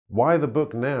Why the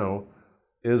book now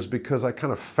is because I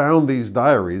kind of found these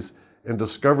diaries and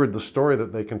discovered the story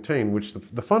that they contain, which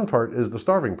the fun part is the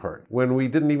starving part. When we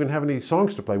didn't even have any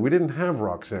songs to play, we didn't have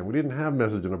Roxanne, we didn't have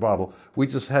Message in a Bottle, we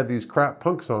just had these crap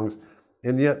punk songs,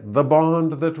 and yet the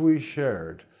bond that we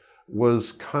shared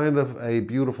was kind of a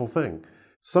beautiful thing.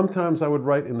 Sometimes I would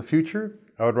write in the future,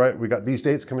 I would write, we got these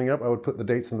dates coming up, I would put the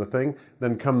dates in the thing,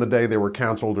 then come the day they were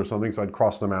canceled or something, so I'd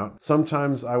cross them out.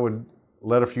 Sometimes I would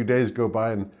let a few days go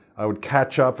by and I would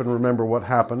catch up and remember what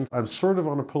happened. I'm sort of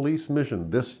on a Police mission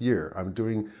this year. I'm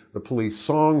doing the Police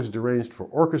songs deranged for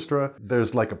orchestra.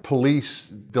 There's like a Police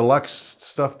deluxe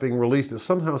stuff being released. It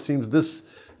somehow seems this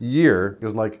year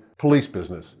is like Police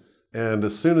business. And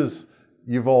as soon as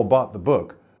you've all bought the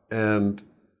book and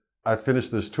I finish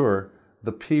this tour,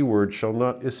 the P word shall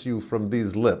not issue from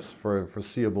these lips for a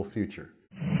foreseeable future.